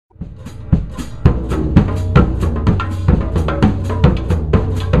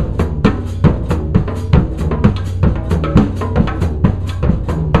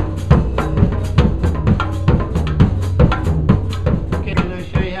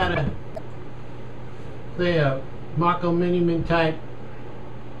gotta play a Marco-Minnemann type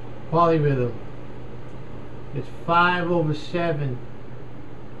polyrhythm. It's 5/7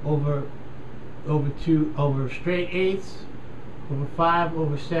 over straight eighths over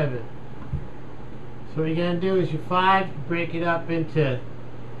 5/7. So what you're gonna do is your 5, you break it up into,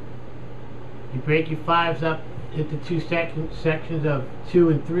 you break your 5s up into two sections of 2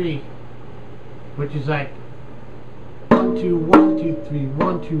 and 3, which is like 1 2 1 2 3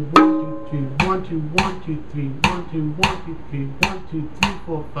 1 2 1 2 3 1 2 1 2 3 1 2 1 2 3 1 2 3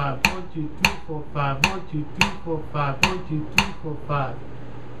 4 5 1 2 3 4 5 1 2 3 4 5 1 2 3 4 5,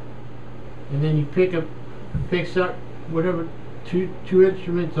 and then you picks up whatever two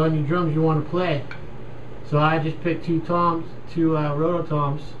instruments on your drums you want to play. So I just picked two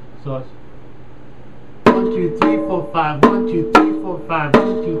rototoms. So it's 1 2 3 4 5 1 2 3 4 5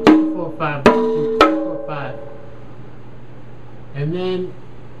 1 2 3 4 5 1 2 3 4 5. And then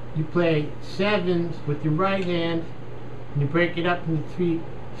you play 7s with your right hand, and you break it up into 3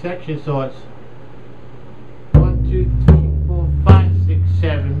 sections. So it's 1 2 3 4 5 6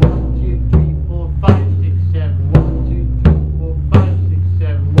 7 1 2 3 4 5 6 7 1 2 3 4 5 6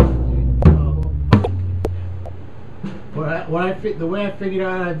 7 1 2 3 4 5. The way I figured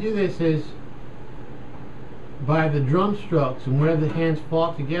out how to do this is by the drum strokes and where the hands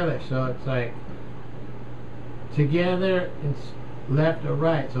fall together. So it's like together and left or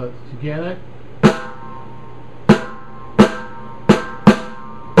right. So it's together.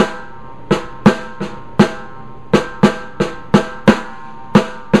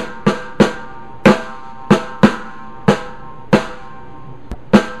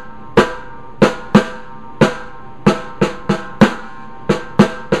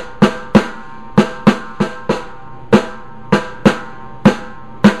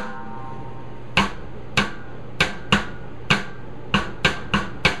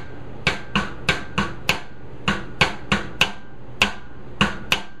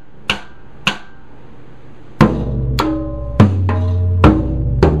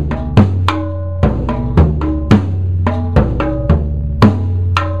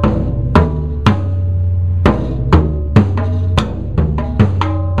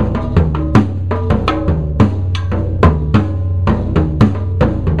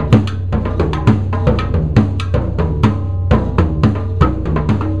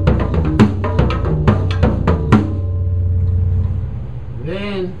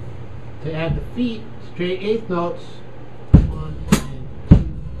 Then, to add the feet, straight eighth notes. 1 and 2.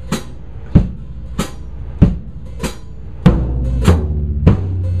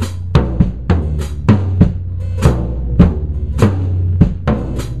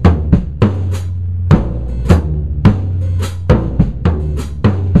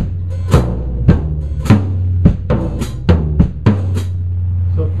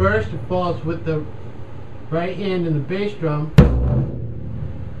 So first it falls with the right hand in the bass drum,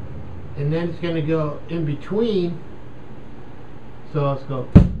 and then it's going to go in between. So let's go,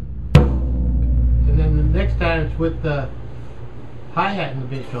 and then the next time it's with the hi-hat in the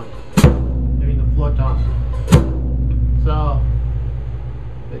bass drum, I mean the floor tom. So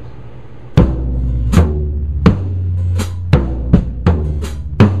it's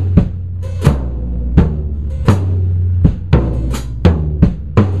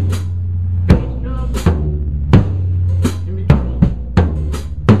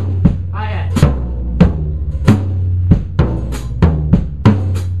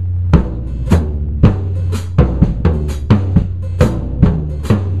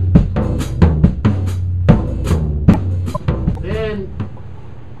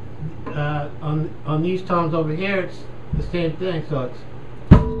on these toms over here, it's the same thing. So it's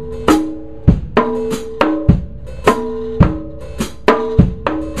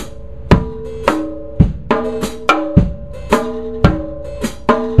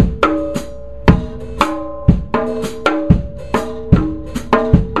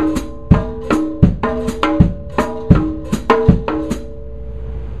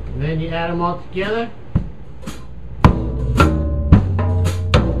and then you add them all together.